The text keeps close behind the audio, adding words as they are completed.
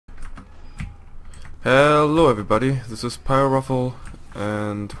Hello everybody, this is PyroWaffel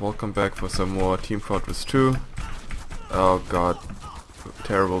and welcome back for some more Team Fortress 2. Oh god,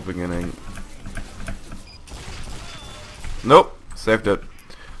 terrible beginning. Nope, saved it.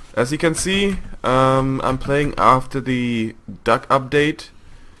 As you can see, I'm playing after the duck update,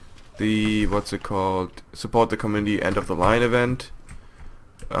 the what's it called, support the community end of the line event.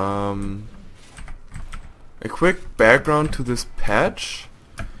 A quick background to this patch.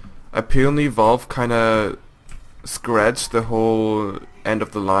 Apparently Valve kinda scratched the whole end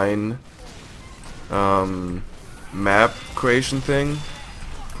of the line map creation thing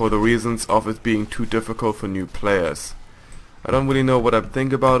for the reasons of it being too difficult for new players. I don't really know what I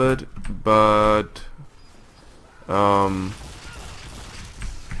think about it, but all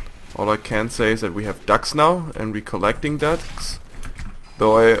I can say is that we have ducks now and we're collecting ducks,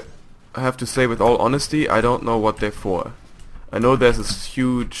 though I have to say with all honesty I don't know what they're for. I know there's this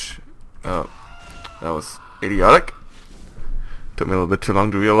huge... that was idiotic. Took me a little bit too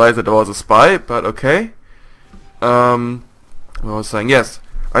long to realize that I was a spy, but okay. I was saying, yes,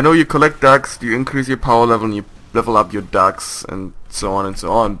 I know you collect ducks, you increase your power level and you level up your ducks and so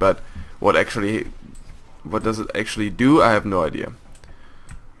on, but what does it actually do? I have no idea.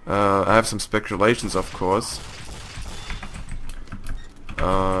 I have some speculations, of course.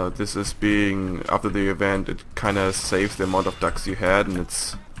 This is being, after the event, it kinda saves the amount of ducks you had, and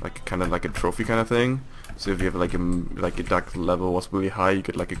it's like kinda like a trophy kind of thing. So if you have like a duck level was really high, you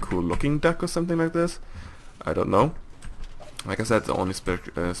get like a cool looking duck or something like this. I don't know. Like I said, the only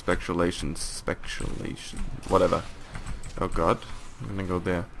speculation, whatever. Oh god, I'm gonna go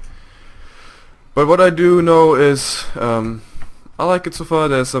there. But what I do know is, I like it so far.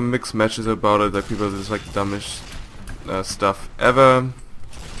 There's some mixed matches about it, like people just like the dumbest stuff ever.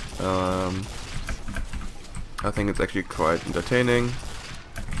 I think it's actually quite entertaining.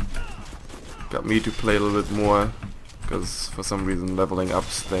 Got me to play a little bit more, because for some reason leveling up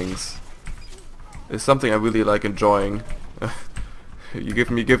things is something I really like enjoying. You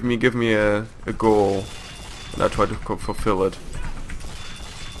give me a goal, and I try to fulfill it.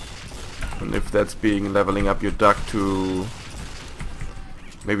 And if that's being leveling up your duck to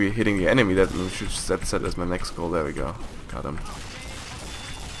maybe hitting the enemy, that we should set as my next goal. There we go. Got him.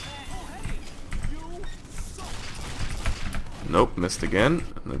 Nope, missed again.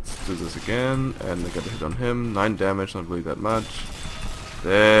 Let's do this again, and I got a hit on him. 9 damage, not really that much.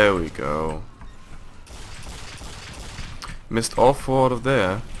 There we go. Missed all 4 out of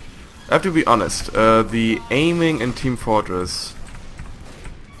there. I have to be honest, the aiming in Team Fortress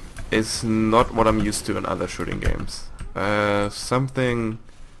is not what I'm used to in other shooting games. Something,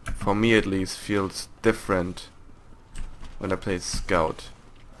 for me at least, feels different when I play Scout.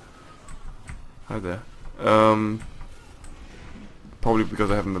 Hi there. Probably because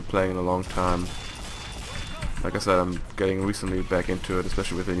I haven't been playing in a long time. Like I said, I'm getting recently back into it,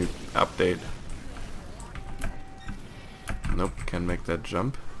 especially with the new update. Nope, can't make that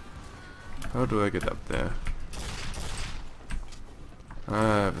jump. How do I get up there? I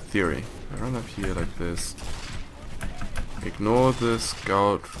have a theory. I run up here like this. Ignore the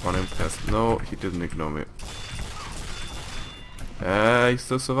scout running past. No, he didn't ignore me. He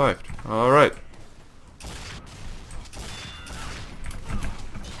still survived. Alright.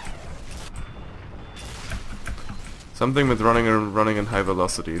 Something with running in high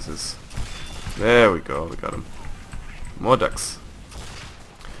velocities is... There we go, we got him. More ducks.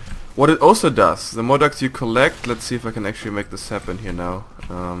 What it also does, the more ducks you collect, let's see if I can actually make this happen here now.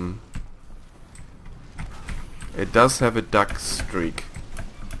 It does have a duck streak.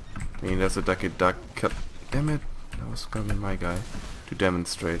 I mean, there's a duck kill. Damn it, that was gonna be my guy to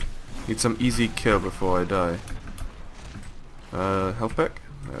demonstrate. Need some easy kill before I die. Health pack.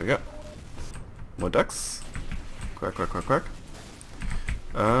 There we go. More ducks. Quack, quack, quack, quack.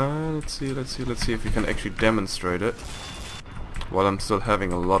 Let's see if we can actually demonstrate it. While I'm still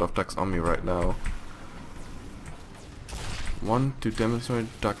having a lot of ducks on me right now. One to demonstrate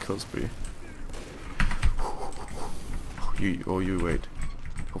duck kill spree. You wait.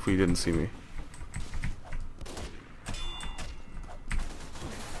 Hopefully you didn't see me.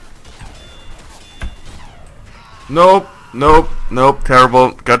 Nope. Nope,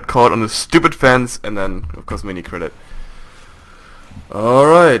 terrible. Got caught on the stupid fence, and then, of course, mini credit.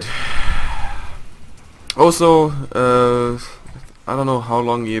 Alright. Also, I don't know how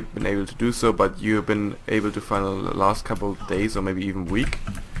long you've been able to do so, but you've been able to find the last couple of days, or maybe even week,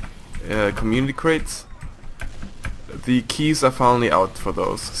 community crates. The keys are finally out for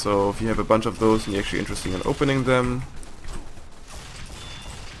those, so if you have a bunch of those and you're actually interested in opening them,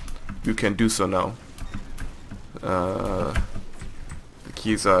 you can do so now. The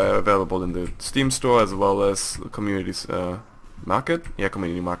keys are available in the Steam store as well as the community's market. Yeah,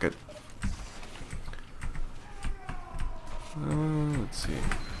 community market. Let's see.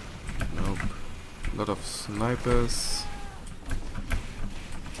 Nope. A lot of snipers.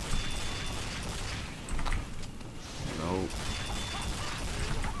 Nope.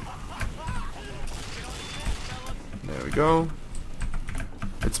 There we go.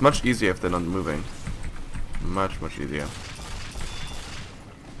 It's much easier if they're not moving. Much easier.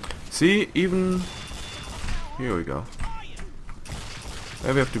 See, even... Here we go.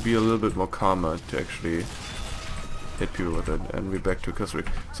 Maybe I have to be a little bit more calmer to actually hit people with it, and we're back to kill streak.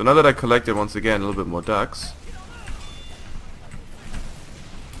 So now that I collected once again a little bit more ducks.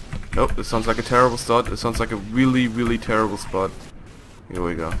 Nope, this sounds like a terrible start. It sounds like a really terrible spot. Here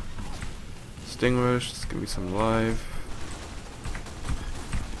we go. Extinguish, just give me some life.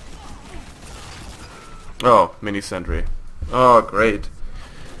 Oh, mini sentry. Oh, great.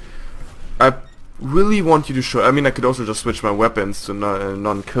 I really want you to show... I mean, I could also just switch my weapons to a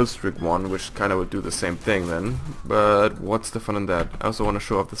non-kill streak one, which kind of would do the same thing then. But what's the fun in that? I also want to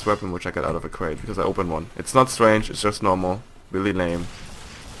show off this weapon which I got out of a crate, because I opened one. It's not strange, it's just normal. Really lame.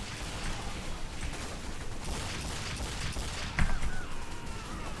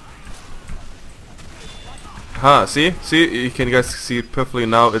 Ha, see? See? You can guys see it perfectly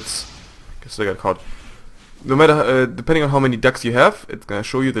now. It's... I guess I got caught. No matter, depending on how many ducks you have, it's gonna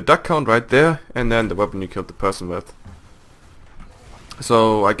show you the duck count right there, and then the weapon you killed the person with.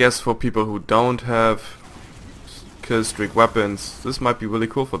 So I guess for people who don't have kill streak weapons, this might be really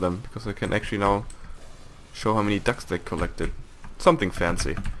cool for them, because they can actually now show how many ducks they collected. Something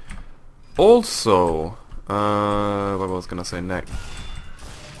fancy. Also, what was I gonna say next?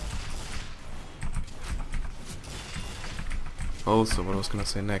 Also, what I was gonna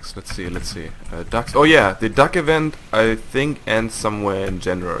say next? Let's see. Ducks. Oh yeah, the duck event I think ends somewhere in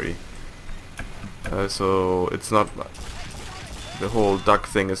January. So it's not the whole duck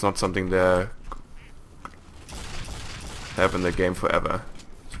thing is not something they have in the game forever.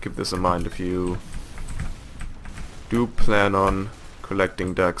 So keep this in mind if you do plan on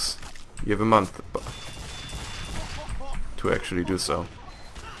collecting ducks. You have a month to actually do so.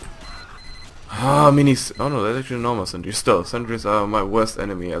 Ah, minis. Oh no, that's actually normal sentries. Still, sentries are my worst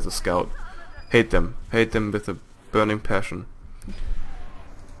enemy as a scout. Hate them. Hate them with a burning passion.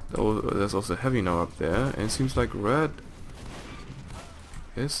 Oh, there's also heavy now up there, and it seems like red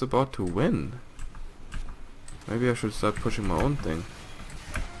is about to win. Maybe I should start pushing my own thing.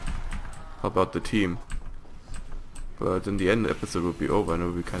 Help out the team. But in the end, the episode would be over, and it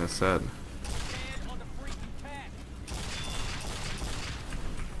would be kind of sad.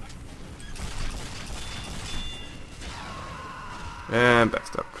 And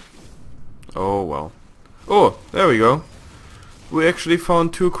backstab. Oh well. Oh, there we go. We actually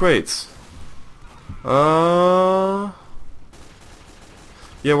found 2 crates.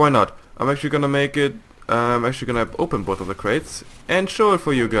 Yeah, why not? I'm actually gonna make it. I'm actually gonna open both of the crates and show it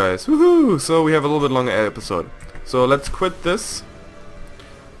for you guys. Woohoo! So we have a little bit longer episode. So let's quit this.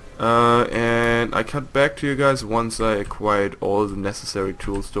 And I cut back to you guys once I acquired all the necessary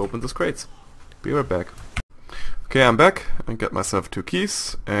tools to open these crates. Be right back. Okay, I'm back. I got myself 2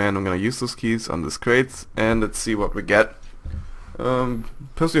 keys, and I'm gonna use those keys on this crate, and let's see what we get.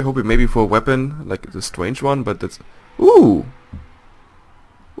 Personally hoping maybe for a weapon, like the strange one, but that's... Ooh!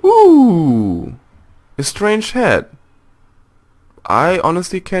 Ooh! A strange head. I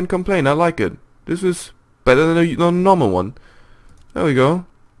honestly can't complain, I like it. This is better than a normal one. There we go.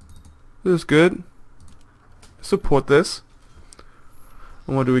 This is good. Support this.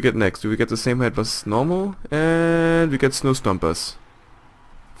 And what do we get next? Do we get the same head as normal? And we get snow stompers.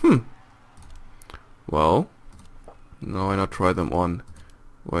 Well, now why not try them on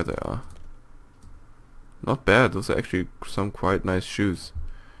where they are? Not bad, those are actually some quite nice shoes.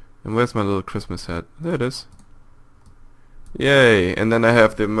 And where's my little Christmas hat? There it is. Yay! And then I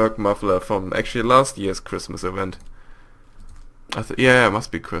have the Merc muffler from actually last year's Christmas event. Yeah, it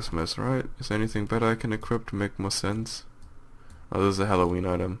must be Christmas, right? Is there anything better I can equip to make more sense? Oh, this is a Halloween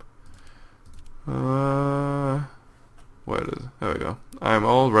item. Where it is? There we go. I'm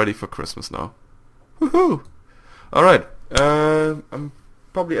all ready for Christmas now. Woohoo! Alright, I'm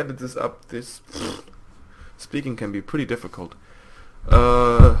probably edit this up. This speaking can be pretty difficult.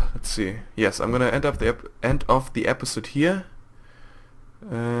 Let's see. Yes, I'm gonna end off the episode here.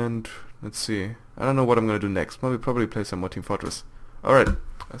 And let's see. I don't know what I'm gonna do next. Probably play some more Team Fortress. Alright,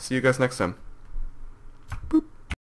 I'll see you guys next time. Boop.